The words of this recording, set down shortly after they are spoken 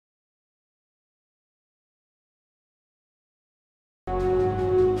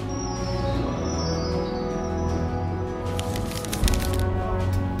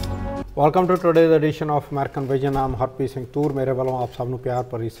Welcome to today's edition of American Vision. I'm Harpreet Singh Toor. मेरे वालों आप सबनों प्यार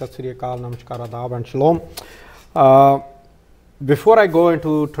भरी सत श्री अकाल, नमस्कार, आदाब and shalom. Before I go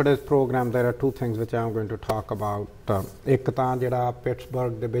into today's program, there are two things which I'm going to talk about. एक ਤਾਂ ਜਿਹੜਾ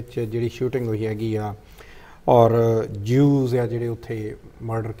ਪਿਟਸਬਰਗ ਦੇ ਵਿੱਚ ਜਿਹੜੀ ਸ਼ੂਟਿੰਗ ਹੋਈ ਹੈਗੀ ਆ ਔਰ Jews ਆ ਜਿਹੜੇ ਉੱਥੇ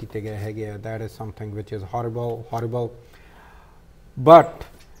ਮਰਡਰ ਕੀਤੇ ਗਏ ਹੈਗੇ ਆ, that is something which is horrible. But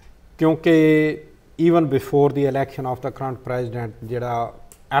ਕਿਉਂਕਿ even before the election of the current president ਜਿਹੜਾ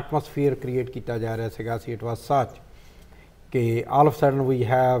atmosphere create ਕੀਤਾ ਜਾ ਰਿਹਾ ਸੀਗਾ ਸੀ, it was such ਕਿ all of a sudden we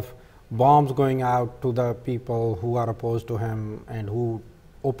have bombs going out to the people who are opposed to him and who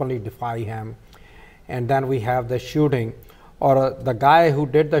openly defy him, and then we have the shooting, or the guy who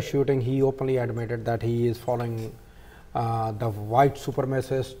did the shooting, he openly admitted that he is following the white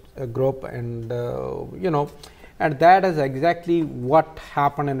supremacist group, and and that is exactly what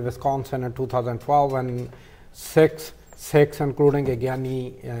happened in Wisconsin in 2012 when six including a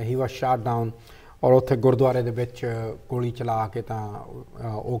Gyani, he was shot down और उत्थे गुरुद्वारे दे विच गोली चला के तां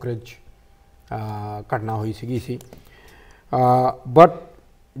Oak Ridge घटना हुई सी. But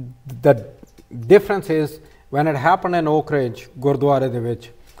the difference is when it happened in Oak Ridge गुरुद्वारे दे विच,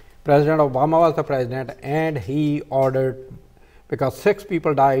 President Obama was the president and he ordered, because 6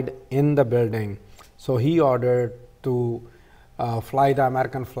 people died in the building, so he ordered to fly the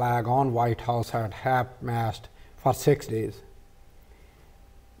American flag on White House at half-mast for 6 days.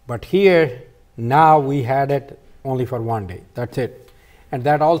 But here now we had it only for 1 day, that's it. And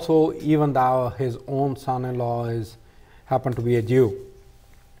that also, even though his own son-in-law happened to be a Jew.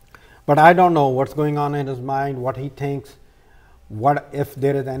 But I don't know what's going on in his mind, what he thinks, what if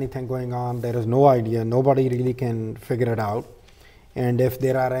there is anything going on. There is no idea, nobody really can figure it out. And if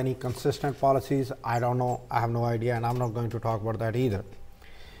there are any consistent policies, I don't know, I have no idea, and I'm not going to talk about that either.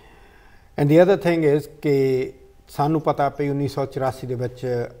 And the other thing is कि सानू पता पे 1984 ਦੇ ਵਿੱਚ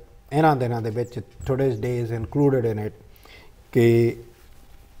ਇਹਨਾਂ ਦਿਨਾਂ ਦੇ ਵਿੱਚ today's day is included in it ਕਿ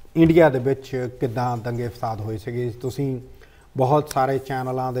ਇੰਡੀਆ ਦੇ ਵਿੱਚ ਕਿੱਦਾਂ ਦੰਗੇ ਫਸਾਦ ਹੋਏ ਸੀਗੇ. ਤੁਸੀਂ ਬਹੁਤ ਸਾਰੇ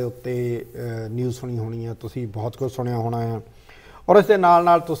ਚੈਨਲਾਂ ਦੇ ਉੱਤੇ ਨਿਊਜ਼ ਸੁਣੀ ਹੋਣੀ ਹੈ, ਤੁਸੀਂ ਬਹੁਤ ਕੁਝ ਸੁਣਿਆ ਹੋਣਾ ਹੈ, ਔਰ ਇਸ ਦੇ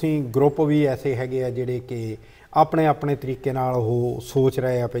ਨਾਲ ਤੁਸੀਂ ਗਰੁੱਪ ਵੀ ਐਸੇ ਹੈਗੇ ਆ ਜਿਹੜੇ ਕਿ ਆਪਣੇ ਤਰੀਕੇ ਨਾਲ ਉਹ ਸੋਚ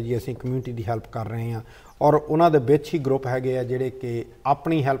ਰਹੇ ਆ ਕਿ ਜੀ ਅਸੀਂ ਕਮਿਊਨਿਟੀ ਦੀ ਹੈਲਪ ਕਰ ਰਹੇ ਹਾਂ, ਔਰ ਉਹਨਾਂ ਦੇ ਵਿੱਚ ਹੀ ਗਰੁੱਪ ਹੈਗੇ ਆ ਜਿਹੜੇ ਕਿ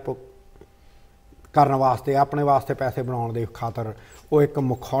ਆਪਣੀ ਹੈਲਪ ਕਰਨ ਵਾਸਤੇ, ਆਪਣੇ ਵਾਸਤੇ ਪੈਸੇ ਬਣਾਉਣ ਦੇ ਖਾਤਰ ਉਹ ਇੱਕ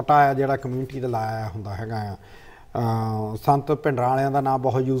ਮੁਖੌਟਾ ਆ ਜਿਹੜਾ ਕਮਿਊਨਿਟੀ ਦਾ ਲਾਇਆ ਹੁੰਦਾ ਹੈਗਾ ਆ. ਸੰਤ ਭਿੰਡਰਾਂ ਵਾਲਿਆਂ ਦਾ ਨਾਮ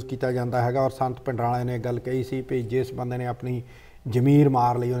ਬਹੁਤ ਯੂਜ਼ ਕੀਤਾ ਜਾਂਦਾ ਹੈਗਾ, ਔਰ ਸੰਤ ਭਿੰਡਰਾਂ ਵਾਲਿਆਂ ਨੇ ਗੱਲ ਕਹੀ ਸੀ ਵੀ ਜਿਸ ਬੰਦੇ ਨੇ ਆਪਣੀ ਜ਼ਮੀਰ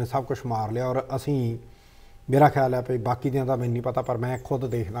ਮਾਰ ਲਈ ਉਹਨੇ ਸਭ ਕੁਝ ਮਾਰ ਲਿਆ. ਔਰ ਅਸੀਂ, ਮੇਰਾ ਖਿਆਲ ਹੈ ਵੀ ਬਾਕੀ ਦੀਆਂ ਤਾਂ ਮੈਨੂੰ ਨਹੀਂ ਪਤਾ, ਪਰ ਮੈਂ ਖੁਦ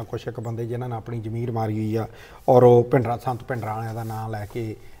ਦੇਖਦਾ ਕੁਛ ਇੱਕ ਬੰਦੇ ਜਿਨ੍ਹਾਂ ਨੇ ਆਪਣੀ ਜ਼ਮੀਰ ਮਾਰੀ ਹੋਈ ਆ ਔਰ ਉਹ ਸੰਤ ਭਿੰਡਰਾਂ ਵਾਲਿਆਂ ਦਾ ਨਾਮ ਲੈ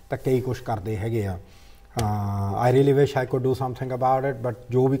ਕੇ ਤਾਂ ਕਈ ਕੁਛ ਕਰਦੇ ਹੈਗੇ ਆ. I really wish I could do something about it, but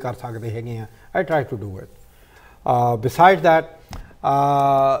ਜੋ ਵੀ ਕਰ ਸਕਦੇ ਹੈਗੇ ਆ, I try to do it. Besides that,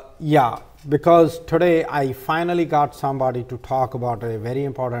 yeah, because today I finally got somebody to talk about a very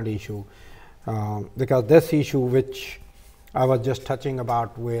important issue, because this issue which I was just touching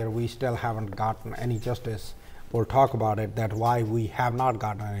about, where we still haven't gotten any justice, we'll talk about it, that why we have not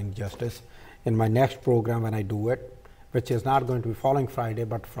gotten any justice in my next program when I do it, which is not going to be following Friday,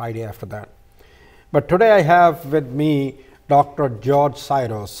 but Friday after that. But today I have with me Dr.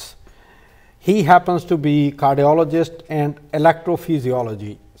 Syros. He happens to be cardiologist and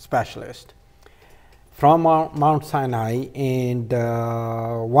electrophysiology specialist from Mount Sinai, and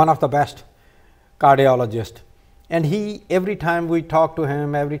one of the best cardiologists. And he, every time we talk to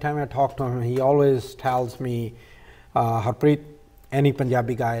him, every time I talk to him, he always tells me, Harpreet, any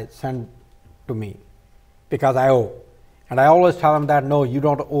Punjabi guy, send to me because I owe. And I always tell him that, no, you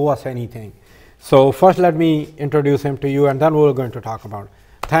don't owe us anything. So first let me introduce him to you, and then we're going to talk about it.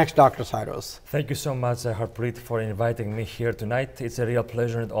 Thanks, Dr. Syros. Thank you so much, Harpreet, for inviting me here tonight. It's a real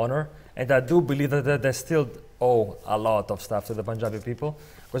pleasure and honor. And I do believe that they still owe a lot of stuff to the Punjabi people,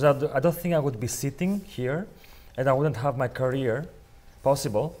 because I don't think I would be sitting here and I wouldn't have my career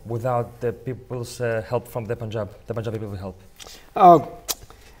possible without the people's help from the Punjabi people's help.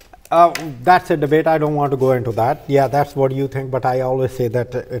 That's a debate. I don't want to go into that. Yeah, that's what you think, but I always say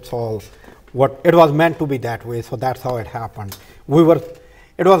that it's all what it was meant to be that way, so that's how it happened.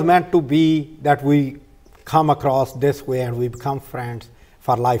 It was meant to be that we come across this way and we become friends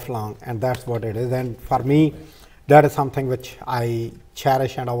for lifelong, and that's what it is. And for me, that is something which I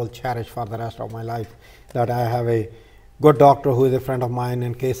cherish, and I will cherish for the rest of my life, that I have a good doctor who is a friend of mine.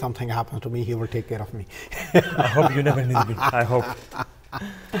 In case something happens to me, he will take care of me. I hope you never need me. I hope.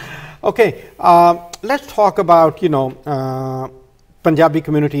 Okay, let's talk about, Punjabi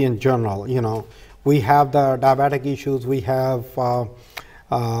community in general. We have the diabetic issues, we have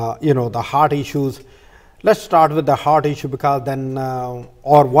the heart issues. let's start with the heart issue, because then,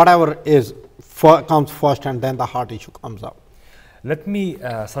 or whatever is comes first, and then the heart issue comes up. Let me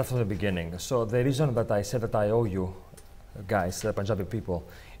start from the beginning. So the reason that I said that I owe you, guys, the Punjabi people,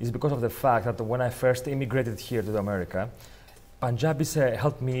 is because of the fact that when I first immigrated here to America, Punjabis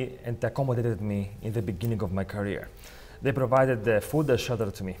helped me and accommodated me in the beginning of my career. They provided the food and shelter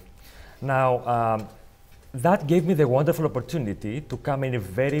to me. Now, that gave me the wonderful opportunity to come in a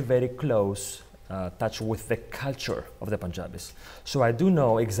very, very close touch with the culture of the Punjabis. So I do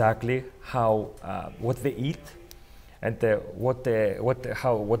know exactly how, what they eat, and what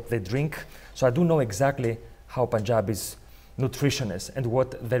they drink. So I do know exactly how Punjabi's nutrition is and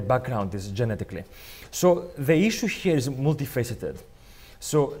what their background is genetically. So the issue here is multifaceted.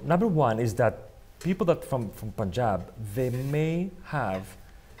 So number one is that people that from Punjab, they may have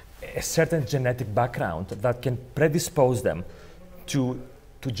a certain genetic background that can predispose them to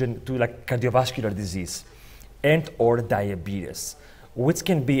like cardiovascular disease and or diabetes, which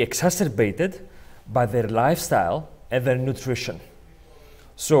can be exacerbated by their lifestyle and their nutrition.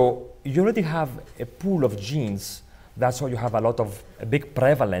 So you already have a pool of genes. That's why you have a big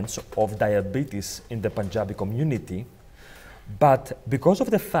prevalence of diabetes in the Punjabi community. But because of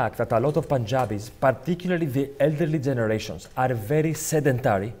the fact that a lot of Punjabis, particularly the elderly generations, are very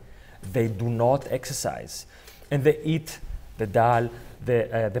sedentary, they do not exercise, and they eat the dal,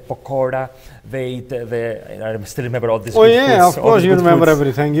 the pakora, they eat I still remember all these Oh good yeah, foods, of course you remember foods.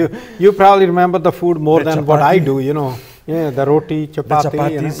 Everything. You probably remember the food more The than chapati. what I do, you know. Yeah, the roti, The chapati.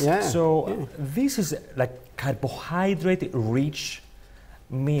 chapatis. Yeah. So this is like carbohydrate-rich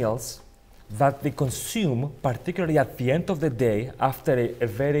meals that they consume, particularly at the end of the day after a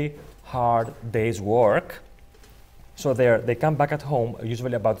very hard day's work. So they come back at home,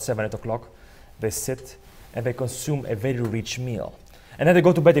 usually about 7, 8 o'clock. They sit and they consume a very rich meal. And then they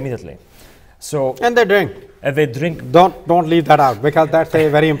go to bed immediately. So And they drink. And they drink. Don't leave that out, because that's a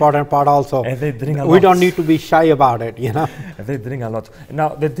very important part also. And they drink a We lot. don't need to be shy about it, you know. And they drink a lot. Now,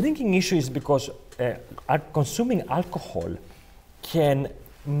 the drinking issue is because consuming alcohol can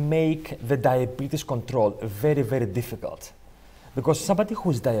make the diabetes control very, very difficult. Because somebody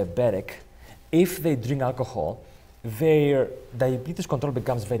who is diabetic, if they drink alcohol, their diabetes control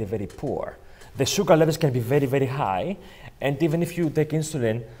becomes very, very poor. The sugar levels can be very, very high, and even if you take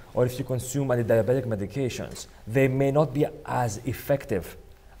insulin or if you consume anti-diabetic medications, they may not be as effective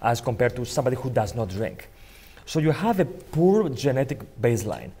as compared to somebody who does not drink. So you have a poor genetic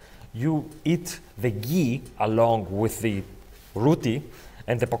baseline. You eat the ghee along with the roti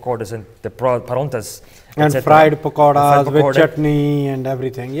and the pakoras and the parontas, And fried pakoras with chutney and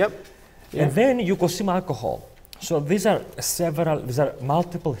everything. Yep. Yeah. And then you consume alcohol. So these are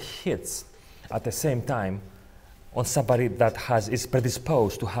multiple hits at the same time on somebody that is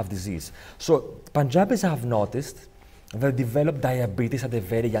predisposed to have disease. So Punjabis have noticed they develop diabetes at a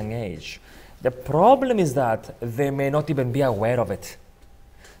very young age. The problem is that they may not even be aware of it.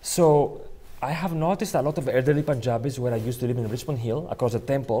 So I have noticed a lot of elderly Punjabis where I used to live in Richmond Hill, across the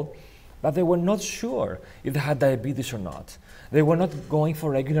temple, that they were not sure if they had diabetes or not. They were not going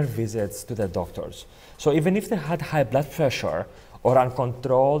for regular visits to their doctors. So even if they had high blood pressure or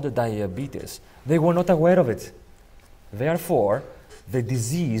uncontrolled diabetes, they were not aware of it. Therefore, the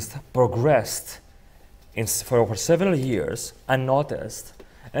disease progressed for over several years unnoticed,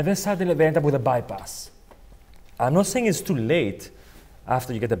 and then suddenly they end up with a bypass. I'm not saying it's too late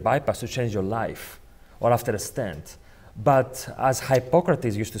after you get a bypass to change your life or after a stent, but as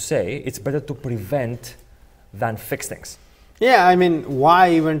Hippocrates used to say, it's better to prevent than fix things. Yeah, I mean,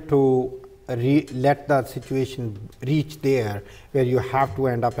 why even to let the situation reach there where you have to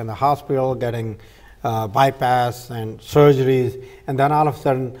end up in the hospital getting bypass and surgeries, and then all of a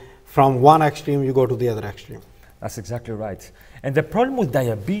sudden from one extreme you go to the other extreme. That's exactly right. And the problem with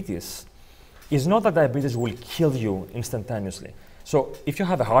diabetes is not that diabetes will kill you instantaneously. So if you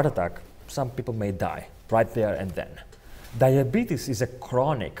have a heart attack, some people may die right there and then. Diabetes is a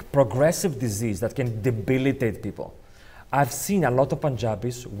chronic, progressive disease that can debilitate people. I've seen a lot of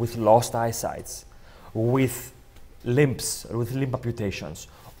Punjabis with lost eyesight, with limps, with limb amputations,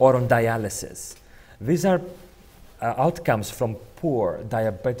 or on dialysis. These are outcomes from poor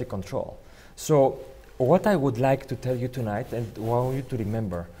diabetic control. So what I would like to tell you tonight, and want you to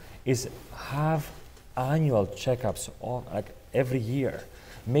remember, is have annual checkups like every year.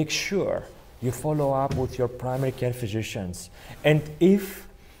 Make sure you follow up with your primary care physicians. And if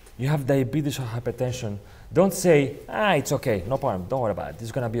you have diabetes or hypertension, don't say, it's okay, no problem, don't worry about it,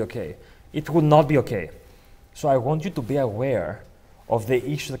 it's gonna be okay. It will not be okay. So I want you to be aware of the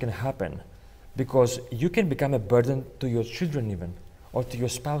issues that can happen, because you can become a burden to your children even, or to your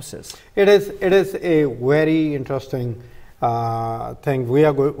spouses? It is a very interesting thing. We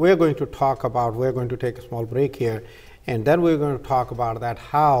are going to talk about. We're going to take a small break here, and then we're going to talk about that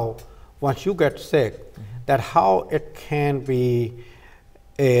how once you get sick, that how it can be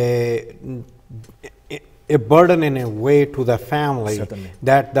a burden in a way to the family. Certainly.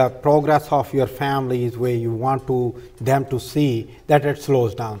 That the progress of your family is where you want them to see that it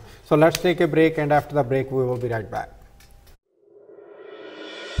slows down. So let's take a break, and after the break we will be right back.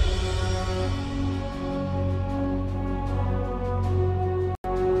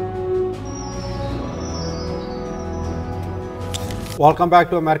 Welcome back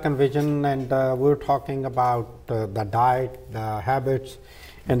to American Vision, and we're talking about the diet, the habits,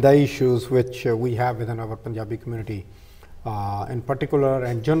 and the issues which we have within our Punjabi community in particular,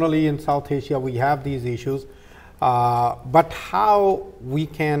 and generally in South Asia we have these issues, but how we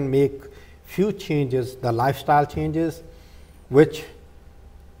can make few changes, the lifestyle changes, which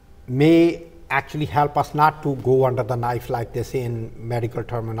may actually help us not to go under the knife, like they say in medical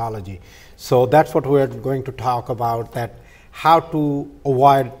terminology. So that's what we're going to talk about, that how to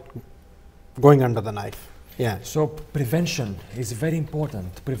avoid going under the knife. Yeah. So prevention is very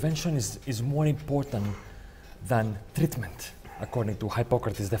important. Prevention is more important than treatment, according to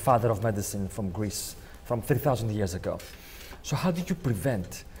Hippocrates, the father of medicine from Greece, from 3,000 years ago. So how did you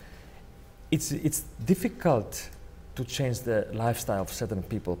prevent? It's difficult to change the lifestyle of certain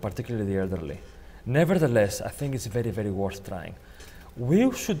people, particularly the elderly. Nevertheless, I think it's very, very worth trying. We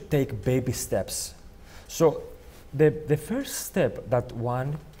should take baby steps. So the first step that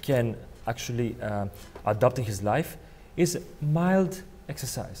one can actually adopt in his life is mild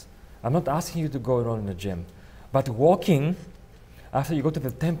exercise. I'm not asking you to go around in the gym, but walking after you go to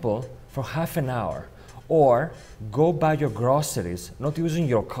the temple for half an hour, or go buy your groceries, not using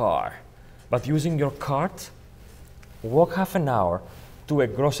your car, but using your cart, walk half an hour to a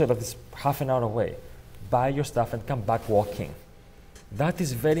grocery that is half an hour away, buy your stuff and come back walking. That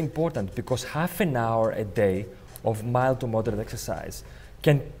is very important, because half an hour a day of mild to moderate exercise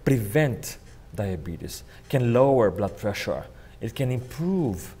can prevent diabetes, can lower blood pressure, it can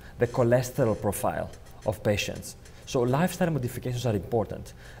improve the cholesterol profile of patients. So lifestyle modifications are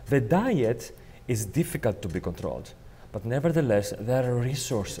important. The diet is difficult to be controlled, but nevertheless there are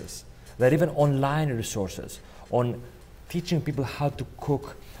resources. There are even online resources on teaching people how to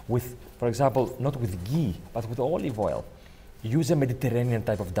cook with, for example, not with ghee, but with olive oil. Use a Mediterranean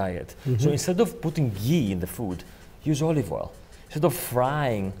type of diet. So instead of putting ghee in the food, use olive oil. Instead of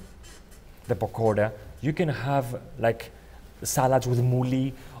frying the pakoda, you can have like salads with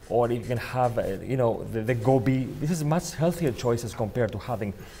mooli, or you can have the gobi. This is much healthier choices compared to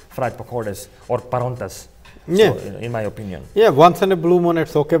having fried pakodas or parontas. Yeah. So, in my opinion. Yeah, once in a blue moon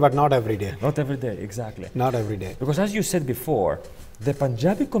it's okay, but not every day. Not every day, exactly. Not every day. Because as you said before, the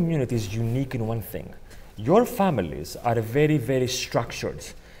Punjabi community is unique in one thing. Your families are very, very structured,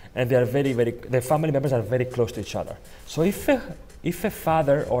 and they are their family members are very close to each other. So if a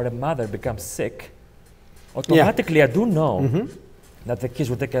father or a mother becomes sick, automatically I do know that the kids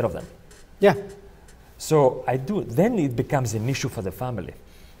will take care of them. Yeah. So then it becomes an issue for the family.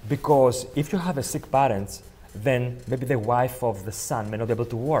 Because if you have a sick parent, then maybe the wife of the son may not be able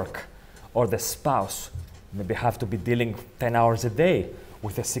to work, or the spouse maybe have to be dealing 10 hours a day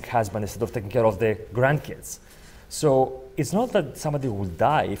with a sick husband instead of taking care of the grandkids. So it's not that somebody will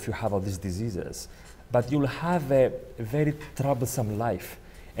die if you have all these diseases, but you'll have a very troublesome life,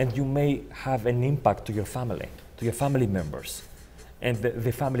 and you may have an impact to your family members, and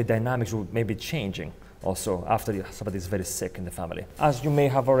the family dynamics will maybe changing also after somebody is very sick in the family, as you may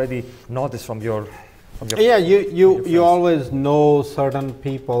have already noticed from your yeah, you always know certain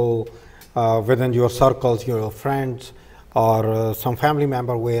people within your circles, your friends, or some family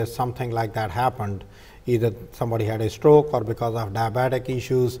member where something like that happened. Either somebody had a stroke, or because of diabetic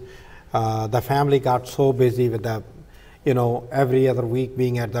issues, the family got so busy with the, every other week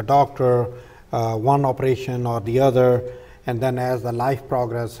being at the doctor, one operation or the other, and then as the life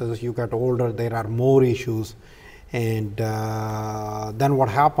progresses, you get older, there are more issues, and then what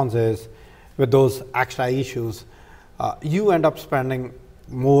happens is, with those extra issues, you end up spending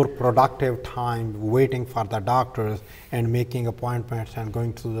more productive time waiting for the doctors and making appointments and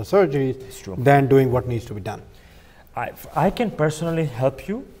going through the surgeries than doing what needs to be done. I can personally help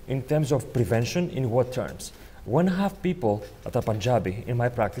you in terms of prevention. In what terms? When I have people that are Punjabi in my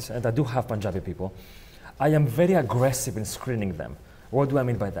practice, and I do have Punjabi people, I am very aggressive in screening them. What do I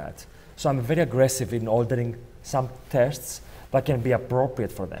mean by that? So I'm very aggressive in ordering some tests that can be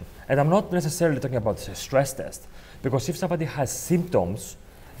appropriate for them. And I'm not necessarily talking about a stress test, because if somebody has symptoms,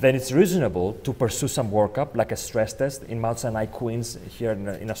 then it's reasonable to pursue some workup, like a stress test in Mount Sinai, Queens, here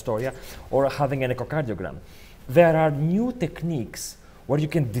in Astoria, or having an echocardiogram. There are new techniques where you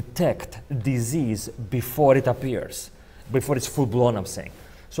can detect disease before it appears, before it's full-blown, I'm saying.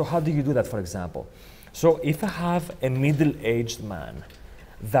 So how do you do that, for example? So if I have a middle-aged man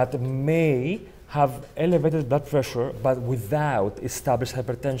that may have elevated blood pressure but without established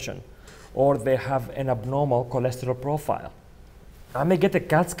hypertension, or they have an abnormal cholesterol profile, I may get a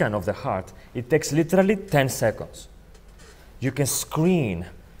CAT scan of the heart. It takes literally 10 seconds. You can screen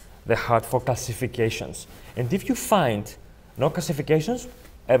the heart for calcifications. And if you find no calcifications,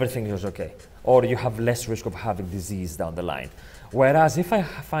 everything is okay. Or you have less risk of having disease down the line. Whereas if I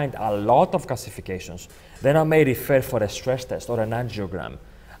find a lot of calcifications, then I may refer for a stress test or an angiogram.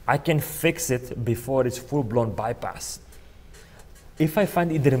 I can fix it before it's full-blown bypass. If I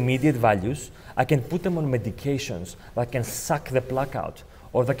find intermediate values, I can put them on medications that can suck the plaque out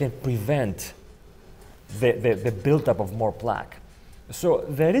or that can prevent the buildup of more plaque. So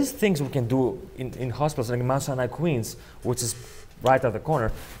there is things we can do in hospitals like Mount Sinai, Queens, which is right at the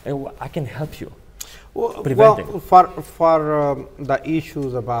corner, and I can help you. Well, for the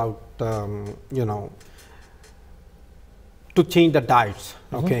issues about, you know, to change the diets,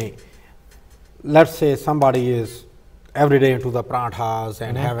 okay? Let's say somebody is every day into the pranthas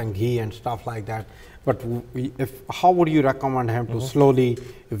and having ghee and stuff like that, but how would you recommend him to slowly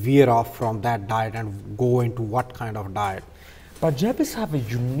veer off from that diet and go into what kind of diet? Punjabis have a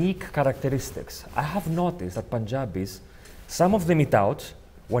unique characteristics. I have noticed that Punjabis, some of them eat out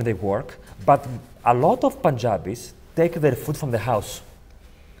when they work, but a lot of Punjabis take their food from the house.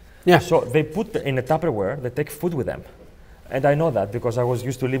 Yeah. So they put in a Tupperware, they take food with them. And I know that because I was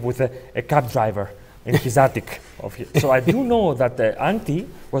used to live with a cab driver in his attic. So I do know that the auntie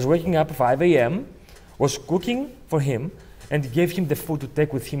was waking up at 5 a.m., was cooking for him, and gave him the food to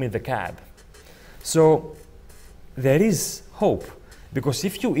take with him in the cab. So there is hope, because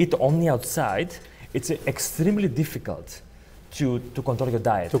if you eat only outside, it's extremely difficult to control your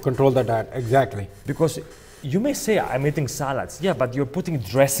diet. To control the diet, exactly. Because you may say, I'm eating salads. Yeah, but you're putting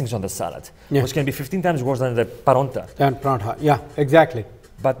dressings on the salad, which can be 15 times worse than the paronta. And prantha, yeah, exactly.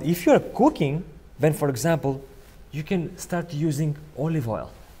 But if you're cooking, then, for example, you can start using olive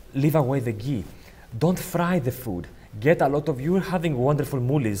oil. Leave away the ghee. Don't fry the food. Get a lot of, you're having wonderful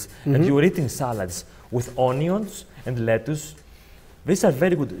moolies, and you're eating salads with onions and lettuce. These are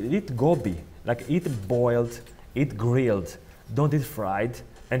very good. Eat gobi, like eat boiled, eat grilled. Don't eat fried,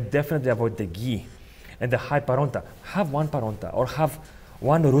 and definitely avoid the ghee. And the high paronta. Have one paronta, or have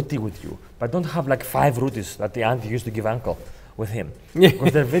one roti with you, but don't have like 5 rotis that the auntie used to give uncle with him,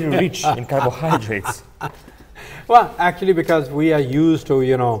 because they're very rich in carbohydrates. Well, actually, because we are used to,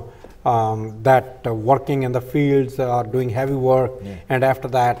 you know, working in the fields or doing heavy work, and after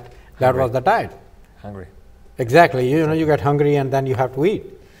that, that was the diet. Hungry. Exactly. You know, you get hungry and then you have to eat.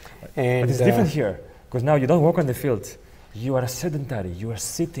 And but it's different here, because now you don't work on the field. You are sedentary. You are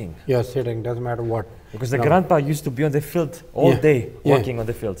sitting. You are sitting. Doesn't matter what. Because the grandpa used to be on the field all day, working on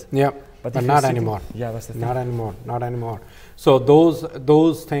the field. Yeah. But not anymore. Yeah, that's the thing. Not anymore. Not anymore. So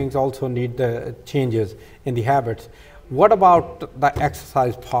those things also need the changes in the habits. What about the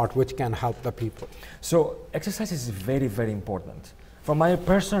exercise part, which can help the people? So exercise is very, very important. From my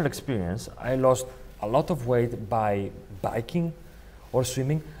personal experience, I lost a lot of weight by biking or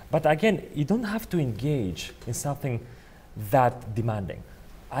swimming. But again, you don't have to engage in something that demanding.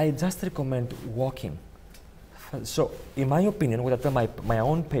 I just recommend walking. So in my opinion, what I tell my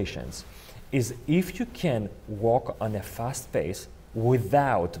own patients is, if you can walk on a fast pace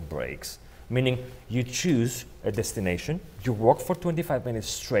without breaks, meaning you choose a destination, you walk for 25 minutes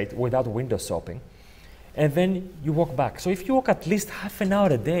straight without window shopping, and then you walk back. So if you walk at least half an hour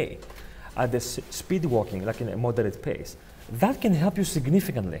a day at the speed walking, like in a moderate pace, that can help you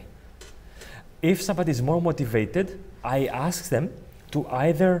significantly. If somebody is more motivated, I ask them to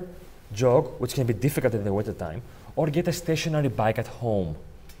either jog, which can be difficult in the winter time, or get a stationary bike at home.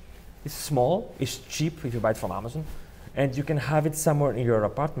 It's small, it's cheap if you buy it from Amazon, and you can have it somewhere in your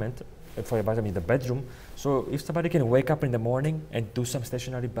apartment, for your in the bedroom. So if somebody can wake up in the morning and do some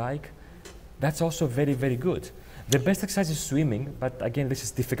stationary bike, that's also very, very good. The best exercise is swimming, but again, this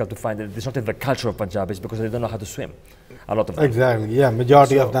is difficult to find. It's not in the culture of Punjabis because they don't know how to swim. A lot of them. Exactly, yeah,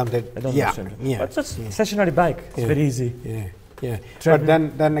 majority of them, they don't know swim. Yeah. But just stationary bike, it's very easy. Yeah, yeah. But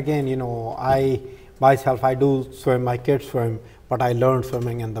then again, you know, I do swim, my kids swim, but I learned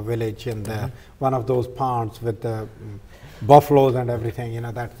swimming in the village in the one of those ponds with the buffaloes and everything. You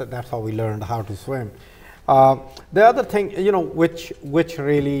know, that's how we learned how to swim. The other thing, you know, which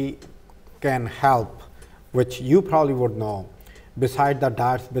really can help, which you probably would know, beside the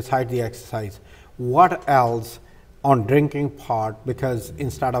diets, beside the exercise, what else on drinking part? Because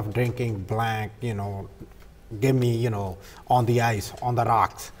instead of drinking blank, you know, give me, you know, on the ice, on the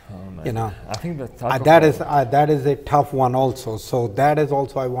rocks, you know. I think that that is a tough one also. So that is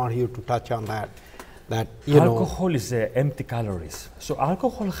also, I want you to touch on that. That, you know, alcohol is empty calories. So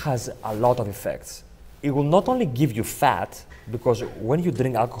alcohol has a lot of effects. It will not only give you fat, because when you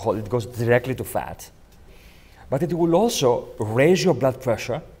drink alcohol, it goes directly to fat, but it will also raise your blood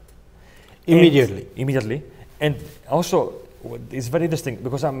pressure immediately. And also, it's very interesting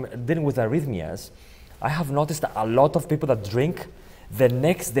because I'm dealing with arrhythmias. I have noticed that a lot of people that drink, the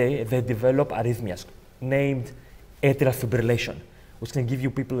next day they develop arrhythmias named atrial fibrillation, which can give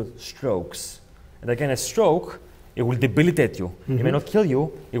you people strokes. And again, a stroke, it will debilitate you. It may not kill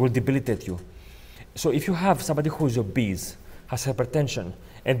you, it will debilitate you. So if you have somebody who is obese, has hypertension,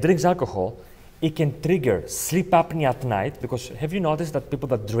 and drinks alcohol, it can trigger sleep apnea at night, because have you noticed that people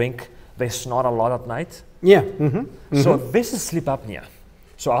that drink, they snore a lot at night? Yeah. So this is sleep apnea.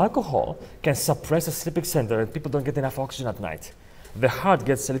 So alcohol can suppress the sleeping center and people don't get enough oxygen at night. The heart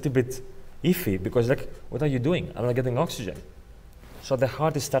gets a little bit iffy because like, what are you doing? I'm not getting oxygen. So the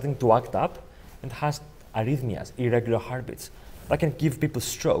heart is starting to act up and has arrhythmias, irregular heartbeats. That can give people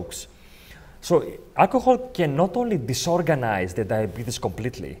strokes. So alcohol can not only disorganize the diabetes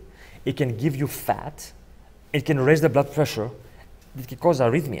completely, it can give you fat, it can raise the blood pressure, it can cause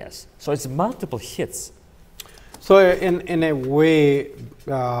arrhythmias. So it's multiple hits. So in a way,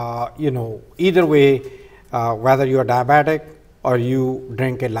 you know, either way, whether you are diabetic or you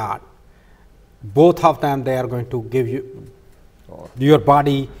drink a lot, both of them, they are going to give you your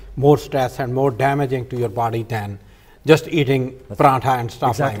body more stress and more damaging to your body than just eating pranta and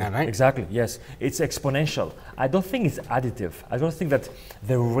stuff like that, right? Exactly, yes. It's exponential. I don't think it's additive. I don't think that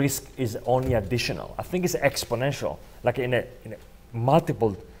the risk is only additional. I think it's exponential, like in a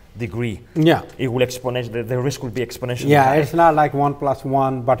multiple degree. Yeah. It will exponential, the risk will be exponential. Yeah, high. it's not like 1 +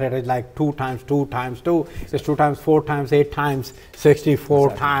 1, but it is like 2 × 2 × 2. It's 2 × 4 × 8 ×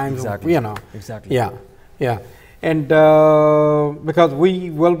 64 times, you know. Exactly. Yeah, yeah. And because we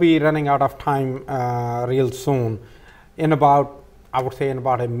will be running out of time real soon, in about, I would say in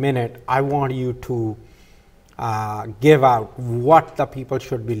about a minute, I want you to give out what the people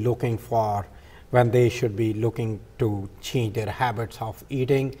should be looking for when they should be looking to change their habits of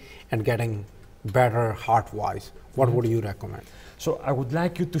eating and getting better heart-wise. What would you recommend? So I would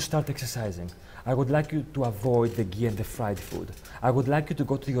like you to start exercising. I would like you to avoid the ghee and the fried food. I would like you to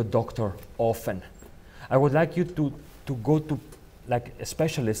go to your doctor often. I would like you to go to like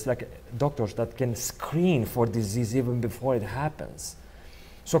specialists, like doctors that can screen for disease even before it happens.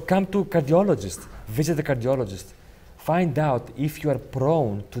 So come to a cardiologist, visit a cardiologist, find out if you are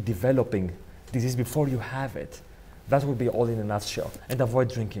prone to developing disease before you have it. That would be all in a nutshell. And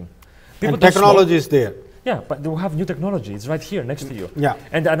avoid drinking. People and technology is there. Yeah, but they have new technology. It's right here next to you. Yeah.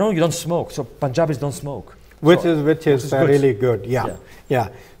 And I know you don't smoke, so Punjabis don't smoke. Which is really good. Yeah. Yeah.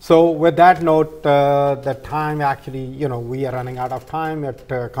 So with that note, the time actually, you know, we are running out of time. It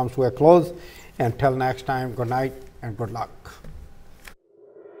comes to a close. Until next time, good night and good luck.